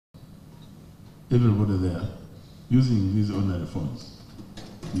everybody there using these ordinary phones.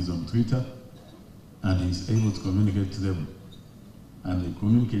 He's on Twitter, and he's able to communicate to them, and they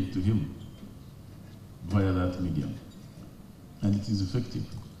communicate to him via that medium. And it is effective.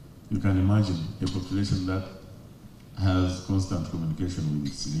 You can imagine a population that has constant communication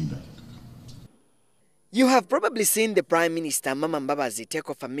with its leader. You have probably seen the Prime Minister Mama Mbabazi take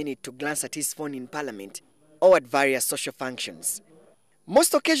off a minute to glance at his phone in Parliament or at various social functions.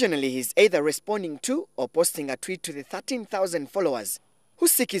 Most occasionally, he's either responding to or posting a tweet to the 13,000 followers who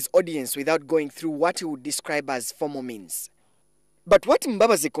seek his audience without going through what he would describe as formal means. But what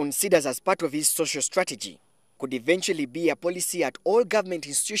Mbabazi considers as part of his social strategy could eventually be a policy at all government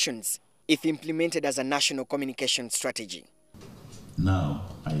institutions if implemented as a national communication strategy. Now,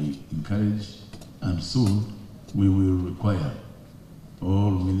 I encourage, and soon we will require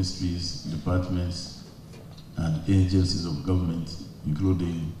all ministries, departments, and agencies of government,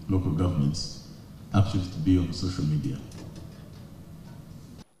 including local governments, actually to be on social media.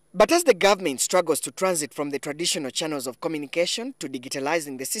 But as the government struggles to transit from the traditional channels of communication to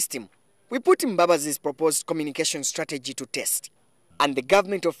digitalizing the system, we put Mbabazi's proposed communication strategy to test. And the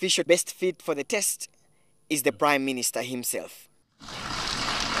government official best fit for the test is the Prime Minister himself.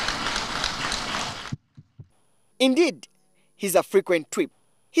 Indeed, he's a frequent tweet.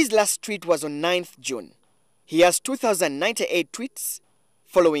 His last tweet was on 9th June. He has 2,098 tweets,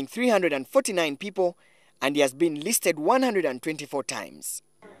 following 349 people, and he has been listed 124 times.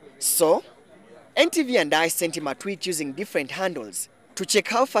 So, NTV and I sent him a tweet using different handles to check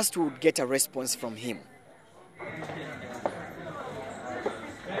how fast we would get a response from him.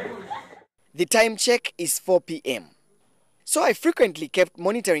 The time check is 4 p.m. So I frequently kept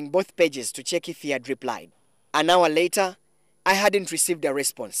monitoring both pages to check if he had replied. An hour later, I hadn't received a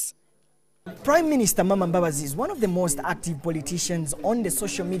response. Prime Minister Mama Mbabazi is one of the most active politicians on the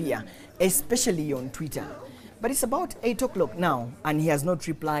social media, especially on Twitter. But it's about 8 o'clock now, and he has not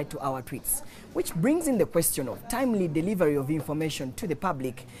replied to our tweets, which brings in the question of timely delivery of information to the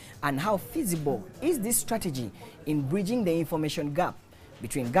public and how feasible is this strategy in bridging the information gap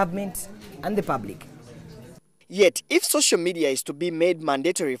between government and the public. Yet, if social media is to be made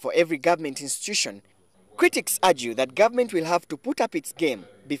mandatory for every government institution, critics argue that government will have to put up its game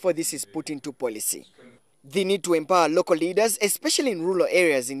before this is put into policy. The need to empower local leaders, especially in rural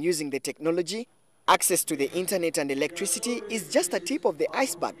areas, in using the technology, access to the internet and electricity is just a tip of the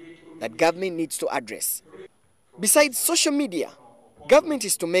iceberg that government needs to address. Besides social media, government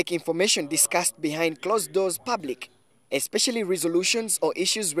is to make information discussed behind closed doors public, especially resolutions or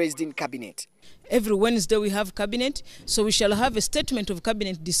issues raised in cabinet. Every Wednesday we have cabinet, so we shall have a statement of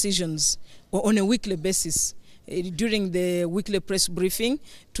cabinet decisions on a weekly basis during the weekly press briefing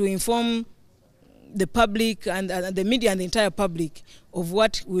to inform the public and the media and the entire public of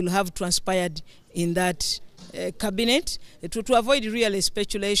what will have transpired in that cabinet to avoid real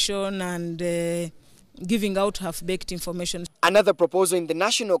speculation and giving out half-baked information. Another proposal in the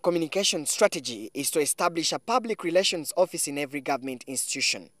National Communication Strategy is to establish a public relations office in every government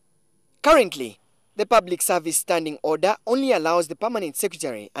institution. Currently, the Public Service Standing Order only allows the Permanent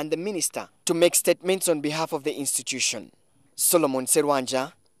Secretary and the Minister to make statements on behalf of the institution. Solomon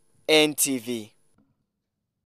Serwanja, NTV.